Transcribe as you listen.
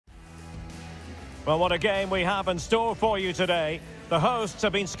Well, what a game we have in store for you today. The hosts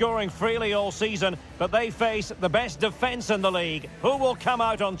have been scoring freely all season, but they face the best defence in the league. Who will come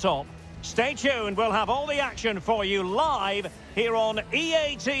out on top? Stay tuned, we'll have all the action for you live here on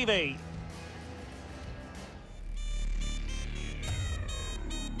EA TV.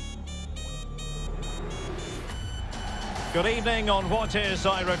 Good evening on what is,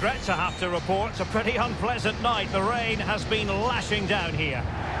 I regret to have to report, a pretty unpleasant night. The rain has been lashing down here.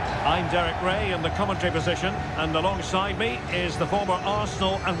 I'm Derek Ray in the commentary position, and alongside me is the former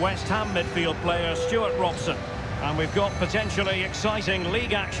Arsenal and West Ham midfield player Stuart Robson. And we've got potentially exciting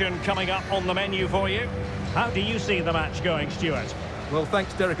league action coming up on the menu for you. How do you see the match going, Stuart? Well,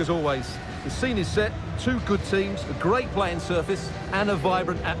 thanks, Derek, as always. The scene is set, two good teams, a great playing surface and a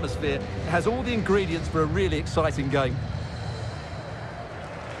vibrant atmosphere. It has all the ingredients for a really exciting game.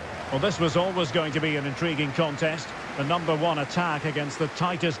 Well, this was always going to be an intriguing contest. The #1 attack against the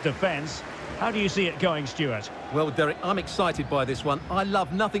tightest defence. How do you see it going, Stuart? Well, Derek, I'm excited by this one. I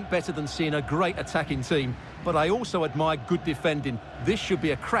love nothing better than seeing a great attacking team, but I also admire good defending. This should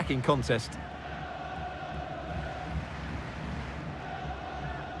be a cracking contest.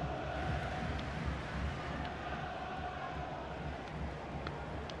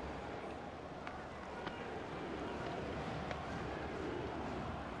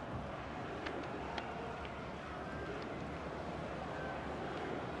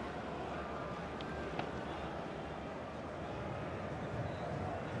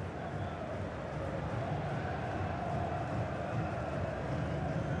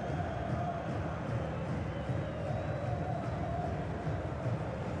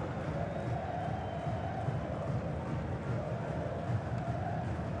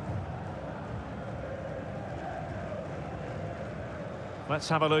 Let's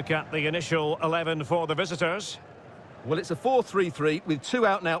have a look at the initial 11 for the visitors. Well, it's a 4-3-3 with two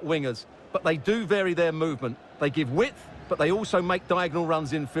out-and-out wingers, but they do vary their movement. They give width, but they also make diagonal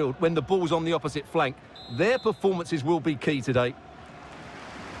runs infield when the ball's on the opposite flank. Their performances will be key today.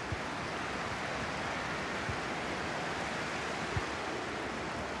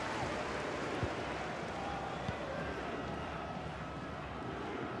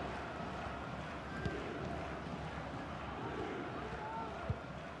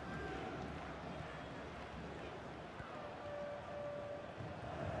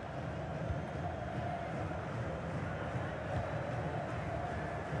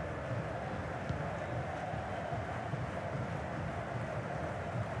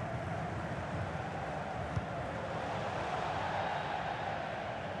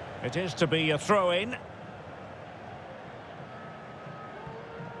 It is to be a throw-in.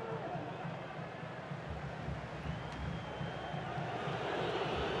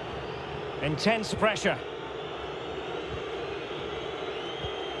 Intense pressure.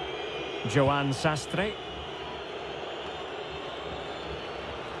 Juan Sastre.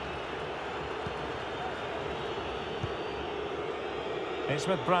 It's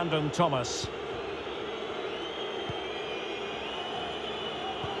with Brandon Thomas.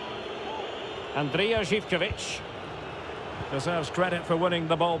 Andrija Zivkovic deserves credit for winning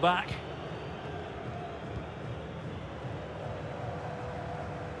the ball back.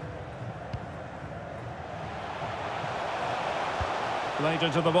 Played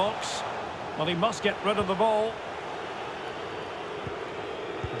into the box. Well, he must get rid of the ball.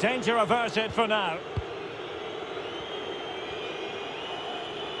 Danger averted for now.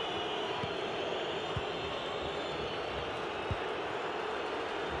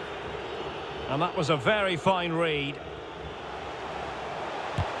 And that was a very fine read.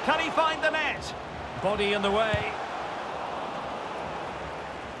 Can he find the net? Body in the way.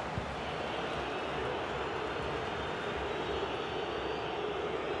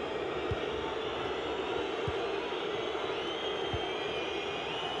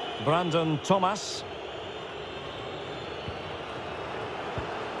 Brandon Thomas.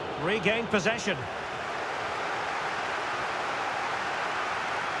 Regained possession.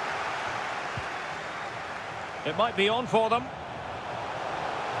 It might be on for them.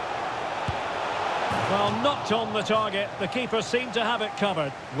 Well, knocked on the target. The keeper seemed to have it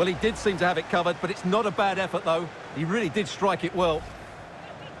covered. Well, he did seem to have it covered, but it's not a bad effort, though. He really did strike it well.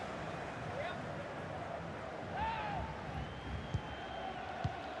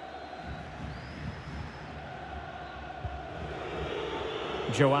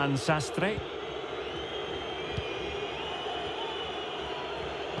 Juan Sastre.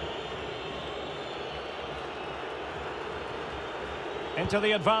 Into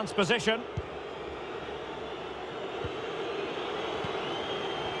the advanced position.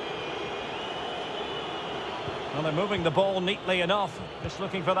 Well, they're moving the ball neatly enough. Just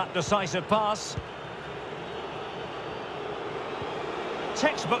looking for that decisive pass.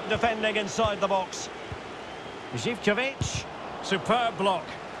 Textbook defending inside the box. Zivkovic. Superb block.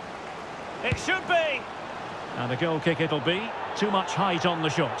 It should be. And a goal kick it'll be. Too much height on the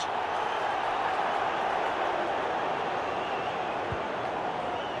shot.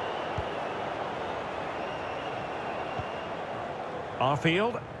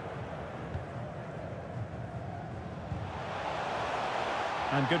 Arfield.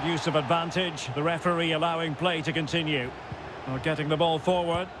 And good use of advantage. The referee allowing play to continue. Or getting the ball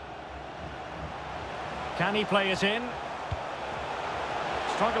forward. Can he play it in?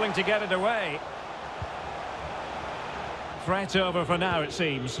 Struggling to get it away. Threat over for now, it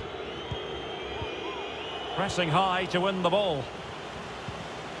seems. Pressing high to win the ball.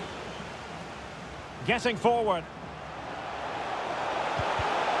 Getting forward.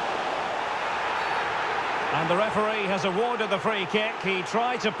 And the referee has awarded the free kick. He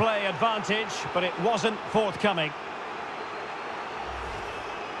tried to play advantage, but it wasn't forthcoming.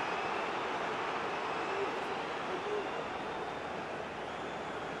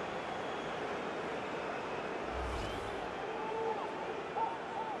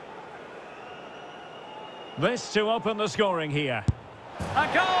 This to open the scoring here. A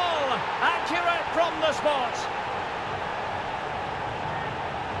goal! Accurate from the spot.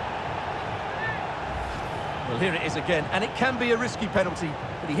 Well, here it is again, and it can be a risky penalty,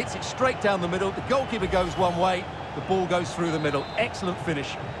 but he hits it straight down the middle. The goalkeeper goes one way, the ball goes through the middle. Excellent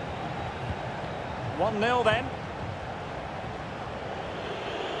finish. 1-0 then.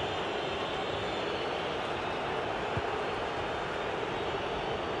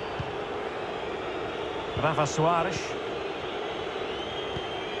 Rafa Soares.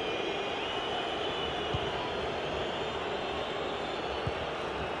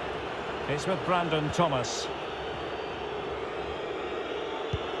 It's with Brandon Thomas.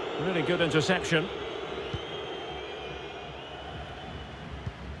 Really good interception.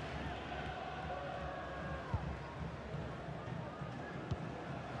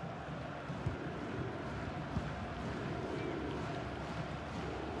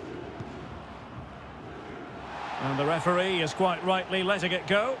 And the referee is quite rightly letting it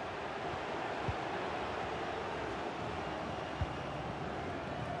go.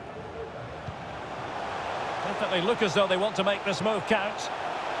 Definitely look as though they want to make this move count.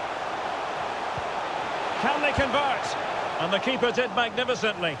 Can they convert? And the keeper did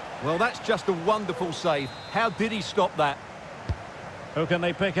magnificently. Well, that's just a wonderful save. How did he stop that? Who can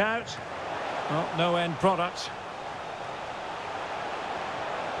they pick out? Oh, no end product.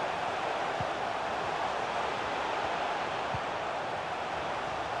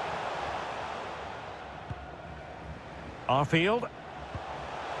 Arfield.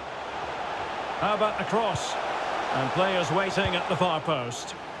 How about a cross? And players waiting at the far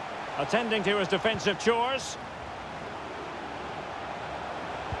post. Attending to his defensive chores.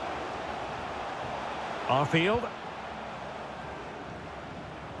 Arfield.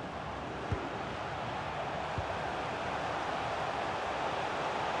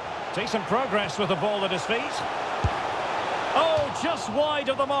 Decent progress with the ball at his feet. Oh, just wide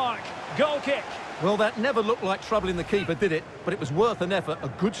of the mark. Goal kick. Well, that never looked like troubling the keeper, did it? But it was worth an effort. A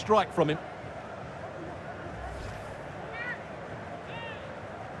good strike from him.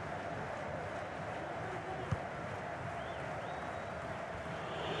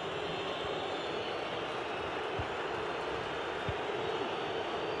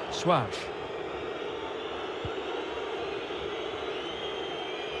 Swash.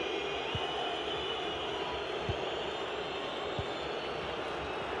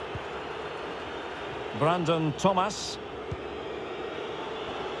 Brandon Thomas.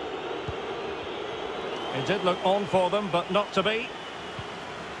 It did look on for them, but not to be.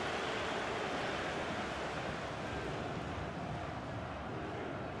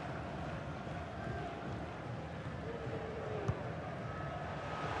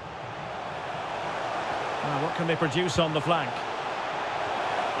 Now, what can they produce on the flank?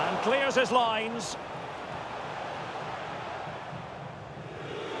 And clears his lines.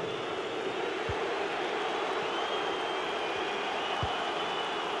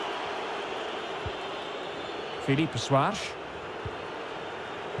 Philippe Soares.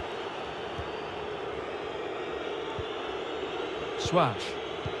 Soares.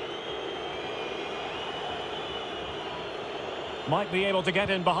 Might be able to get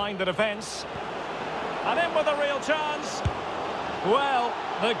in behind the defence. And in with a real chance. Well,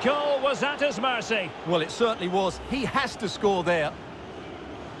 the goal was at his mercy. Well, it certainly was. He has to score there.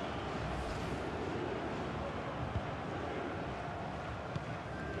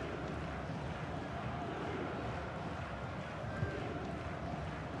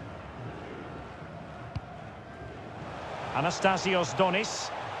 Anastasios Donis.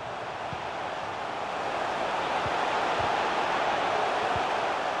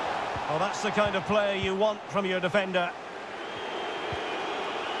 Well, that's the kind of play you want from your defender.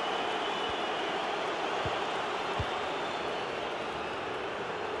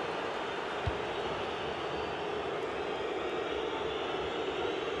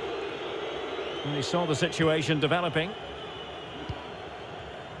 And he saw the situation developing.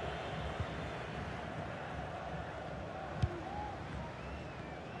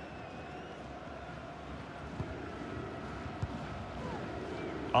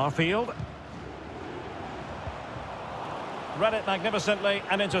 Arfield. Read it magnificently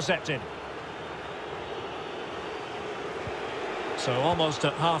and intercepted. So almost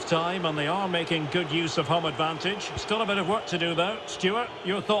at half-time, and they are making good use of home advantage. Still a bit of work to do, though. Stuart,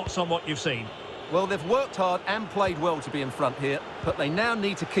 your thoughts on what you've seen? Well, they've worked hard and played well to be in front here, but they now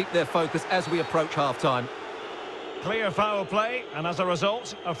need to keep their focus as we approach half-time. Clear foul play, and as a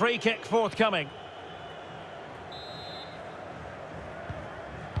result, a free kick forthcoming.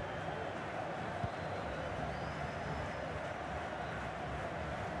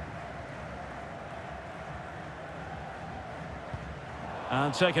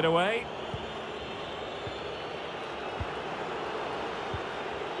 And take it away.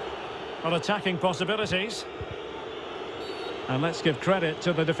 On attacking possibilities. And let's give credit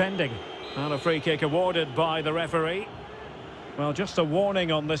to the defending. And a free kick awarded by the referee. Well, just a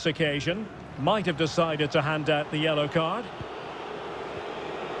warning on this occasion. Might have decided to hand out the yellow card.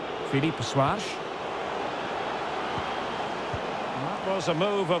 Philippe Soares. That was a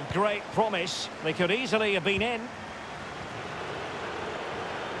move of great promise. They could easily have been in.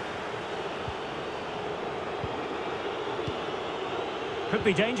 Could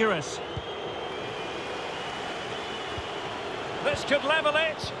be dangerous. This could level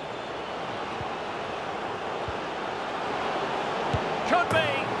it. Could be.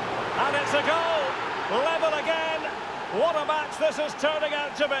 And it's a goal. Level again. What a match this is turning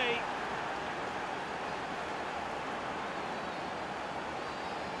out to be.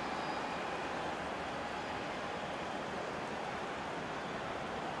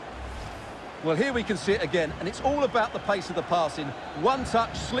 Well, here we can see it again, and it's all about the pace of the passing. One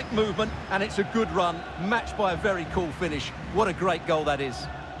touch, slick movement, and it's a good run, matched by a very cool finish. What a great goal that is.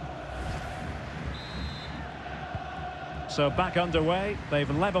 So back underway. They've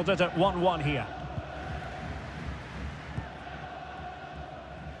levelled it at 1-1 here.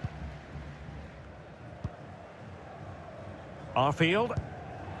 Arfield.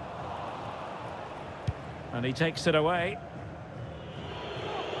 And he takes it away.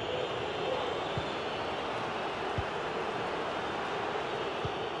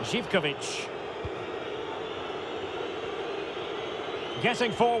 Zivkovic.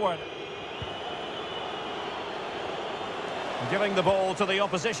 Getting forward. Giving the ball to the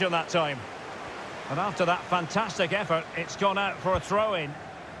opposition that time. And after that fantastic effort, it's gone out for a throw-in.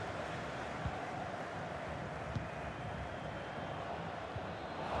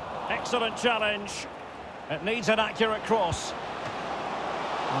 Excellent challenge. It needs an accurate cross.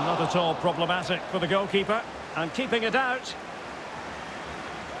 Not at all problematic for the goalkeeper. And keeping it out.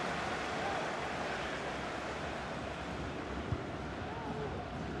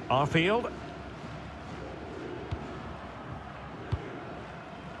 Arfield.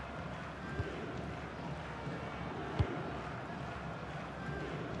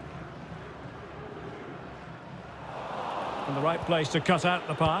 In the right place to cut out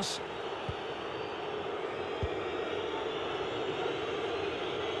the pass.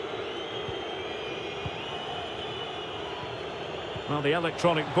 Well, the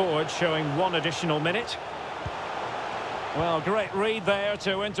electronic board showing 1 additional minute. Well, great read there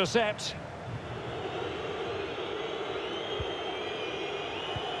to intercept.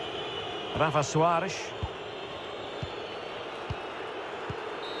 Rafa Soares.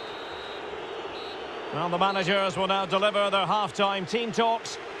 Well, the managers will now deliver their half-time team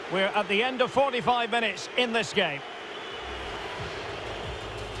talks. We're at the end of 45 minutes in this game.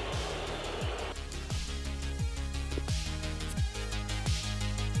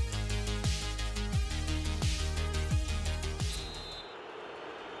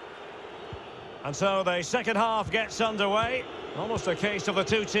 And so the second half gets underway. Almost a case of the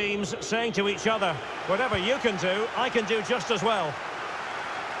two teams saying to each other, whatever you can do, I can do just as well.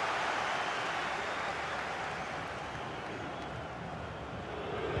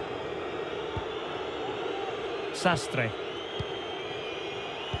 Sastre.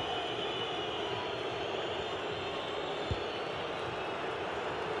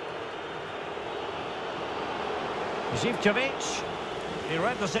 Zivkovic. He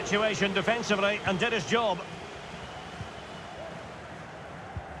read the situation defensively and did his job.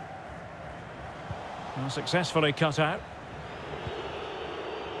 Well, successfully cut out.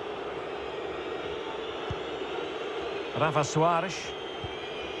 Rafa Soares.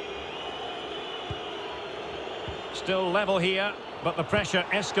 Still level here, but the pressure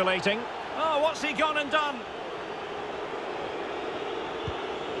escalating. Oh, what's he gone and done?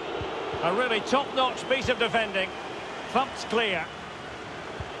 A really top-notch piece of defending. Thumped clear.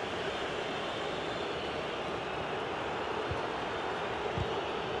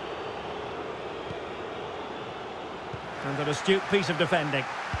 And an astute piece of defending.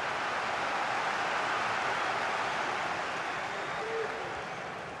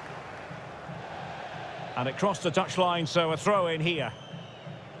 And it crossed the touchline, so a throw in here.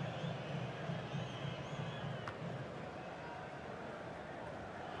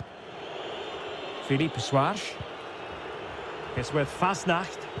 Philippe Soares. It's with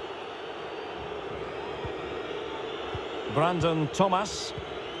Fasnacht. Brandon Thomas.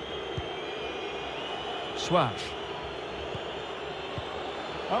 Soares.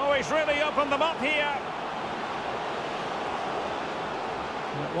 Oh, he's really opened them up here.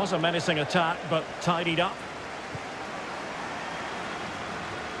 It was a menacing attack, but tidied up.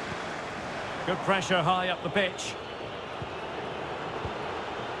 Good pressure high up the pitch.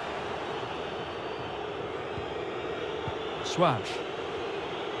 Soares.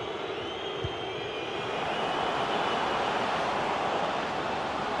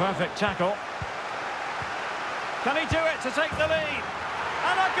 Perfect tackle. Can he do it to take the lead?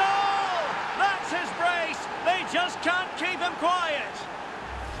 And a goal! That's his brace. They just can't keep him quiet.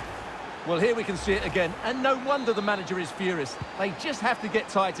 Well, here we can see it again, and no wonder the manager is furious. They just have to get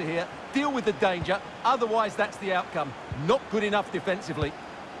tighter here, deal with the danger, otherwise that's the outcome. Not good enough defensively.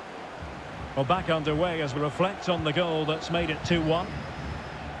 Well, back underway as we reflect on the goal that's made it 2-1.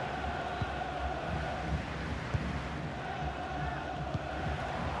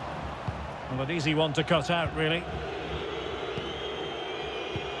 Well, an easy one to cut out, really.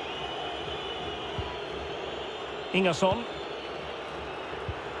 Ingerson.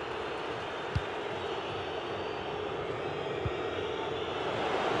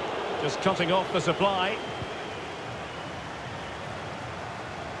 Just cutting off the supply.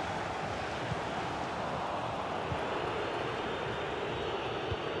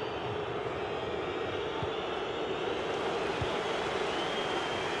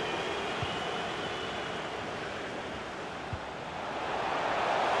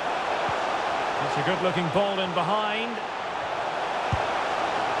 It's a good-looking ball in behind.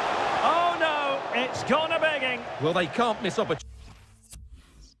 Oh, no, it's gone a-begging. Well, they can't miss opportunities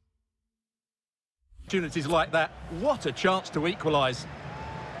like that. What a chance to equalise.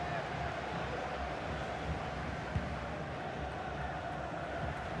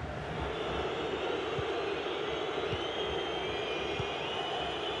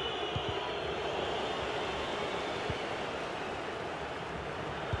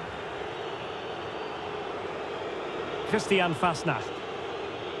 Christian Fasnacht.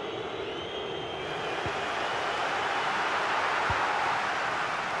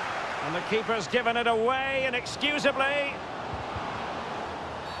 And the keeper's given it away inexcusably.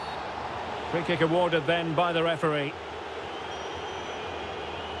 Free kick awarded then by the referee.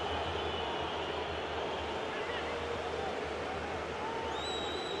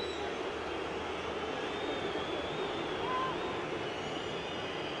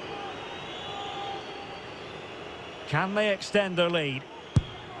 Can they extend their lead?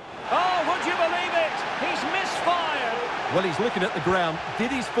 Oh, would you believe it? He's misfired. Well, he's looking at the ground.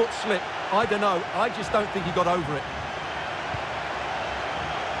 Did his foot slip? I don't know. I just don't think he got over it.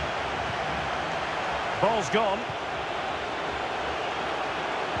 Ball's gone.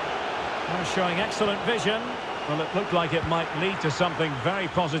 They're showing excellent vision. Well, it looked like it might lead to something very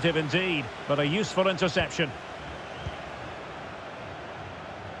positive indeed, but a useful interception.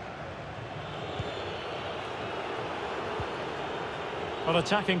 Well,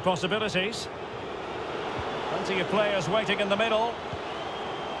 attacking possibilities. Plenty of players waiting in the middle.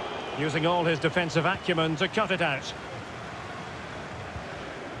 Using all his defensive acumen to cut it out.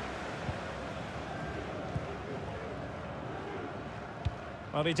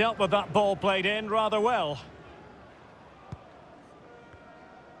 Well, he dealt with that ball played in rather well.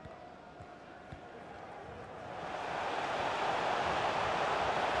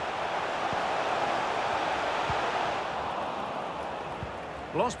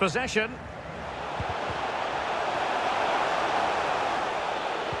 Lost possession.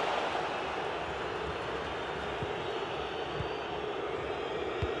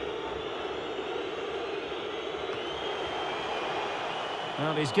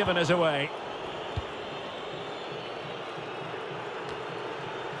 Well, he's given us away.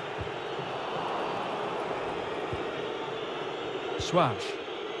 Swash.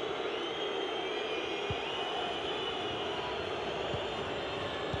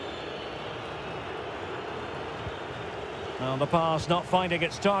 Well, the pass not finding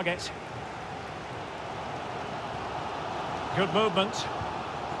its target. Good movement.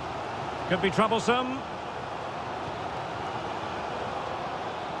 Could be troublesome.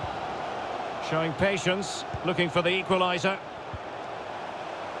 Showing patience, looking for the equaliser.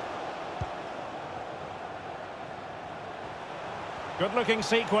 Good-looking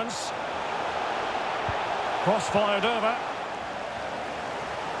sequence. Cross-fired over.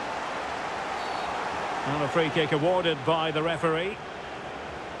 And a free kick awarded by the referee.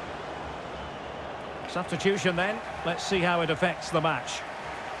 Substitution then. Let's see how it affects the match.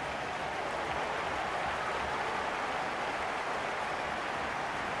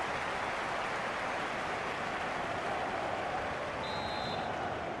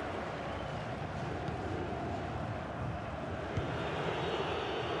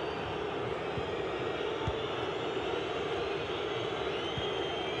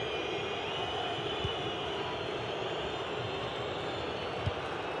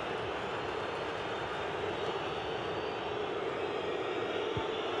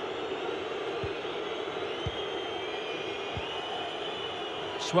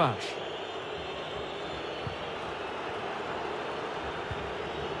 Swash.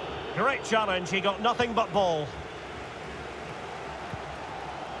 Great challenge, he got nothing but ball.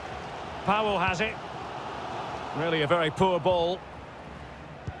 Powell has it. Really a very poor ball.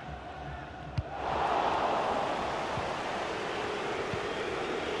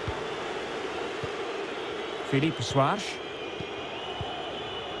 Philippe Swash.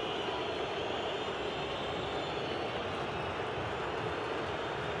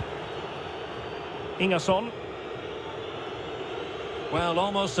 Ingerson. Well,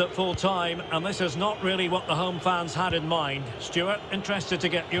 almost at full time, and this is not really what the home fans had in mind. Stuart, interested to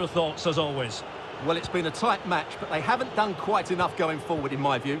get your thoughts as always. Well, it's been a tight match, but they haven't done quite enough going forward, in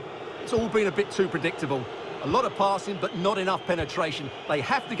my view. It's all been a bit too predictable. A lot of passing, but not enough penetration. They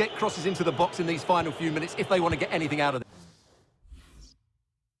have to get crosses into the box in these final few minutes if they want to get anything out of it.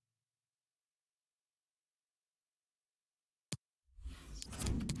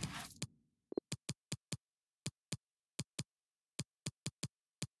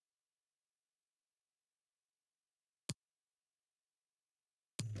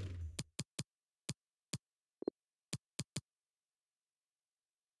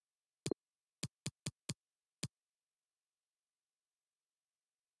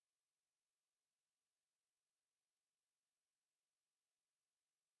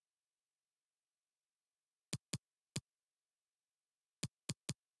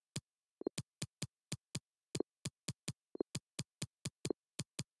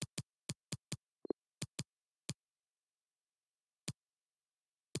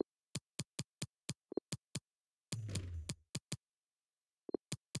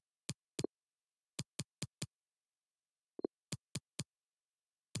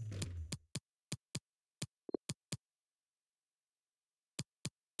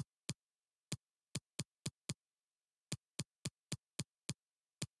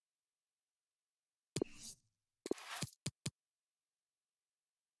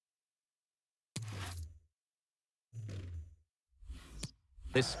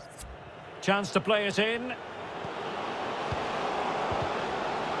 This chance to play it in.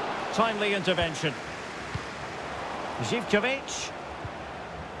 Timely intervention. Zivkovic.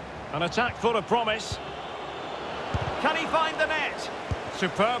 An attack full of promise. Can he find the net?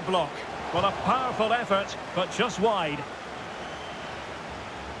 Superb block. Well, a powerful effort, but just wide.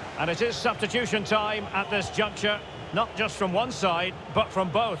 And it is substitution time at this juncture. Not just from one side, but from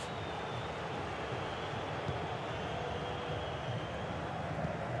both.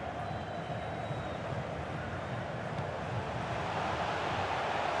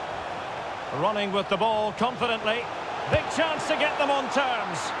 Running with the ball confidently. Big chance to get them on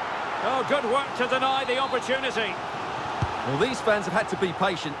terms. Oh, good work to deny the opportunity. Well, these fans have had to be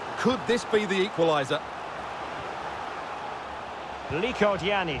patient. Could this be the equaliser?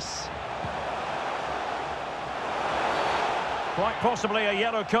 League-OFI. Quite possibly a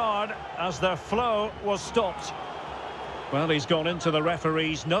yellow card as their flow was stopped. Well, he's gone into the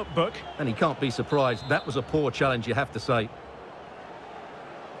referee's notebook. And he can't be surprised. That was a poor challenge, you have to say.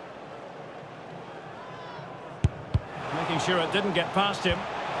 Making sure it didn't get past him.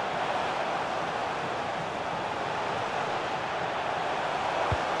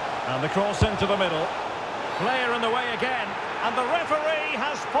 And the cross into the middle. Player in the way again. And the referee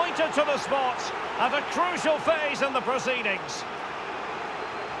has pointed to the spot at a crucial phase in the proceedings.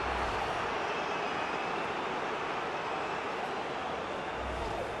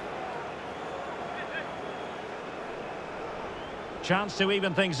 Chance to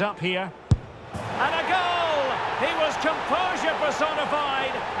even things up here. And a goal! He was composure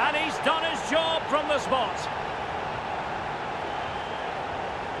personified, and he's done his job from the spot.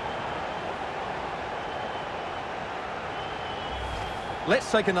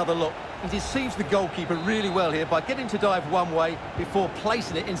 Let's take another look. He deceives the goalkeeper really well here by getting to dive one way before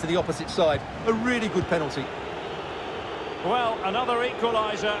placing it into the opposite side. A really good penalty. Well, another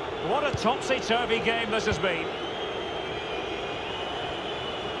equaliser. What a topsy-turvy game this has been.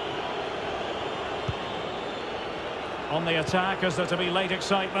 On the attack, is there to be late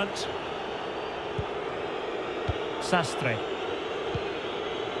excitement? Sastre.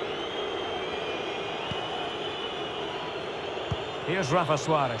 Here's Rafa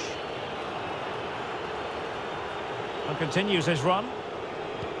Suarez. And continues his run.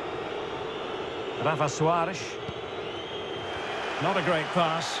 Rafa Suarez. Not a great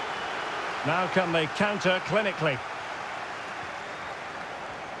pass. Now can they counter clinically?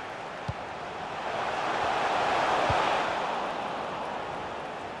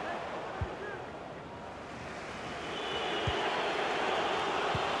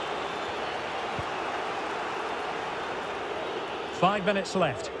 Five minutes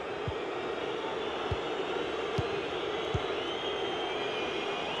left.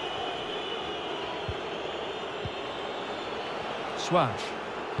 Suarez.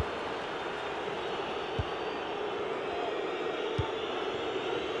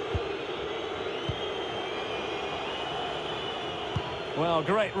 Well,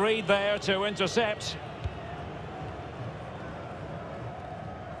 great read there to intercept.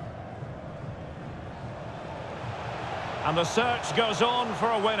 And the search goes on for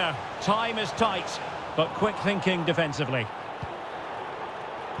a winner. Time is tight, but quick thinking defensively.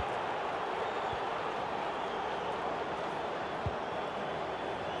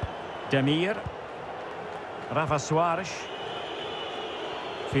 Demir. Rafa Suarez.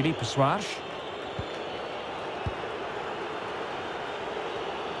 Filipe Suarez.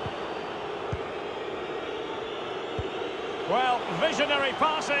 Well, visionary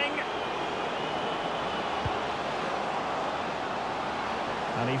passing.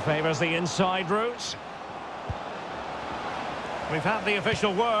 And he favours the inside route. We've had the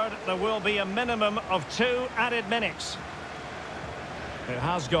official word. There will be a minimum of 2 added minutes. It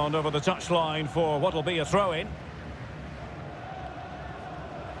has gone over the touchline for what will be a throw-in.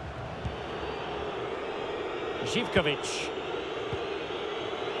 Zivkovic.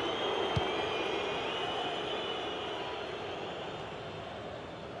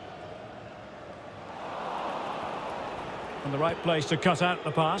 And the right place to cut out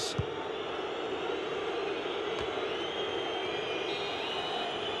the pass.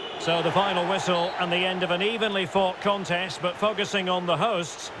 So the final whistle and the end of an evenly fought contest, but focusing on the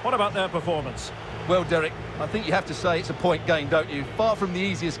hosts, what about their performance? Well, Derek, I think you have to say it's a point game, don't you? Far from the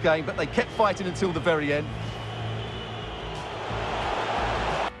easiest game, but they kept fighting until the very end.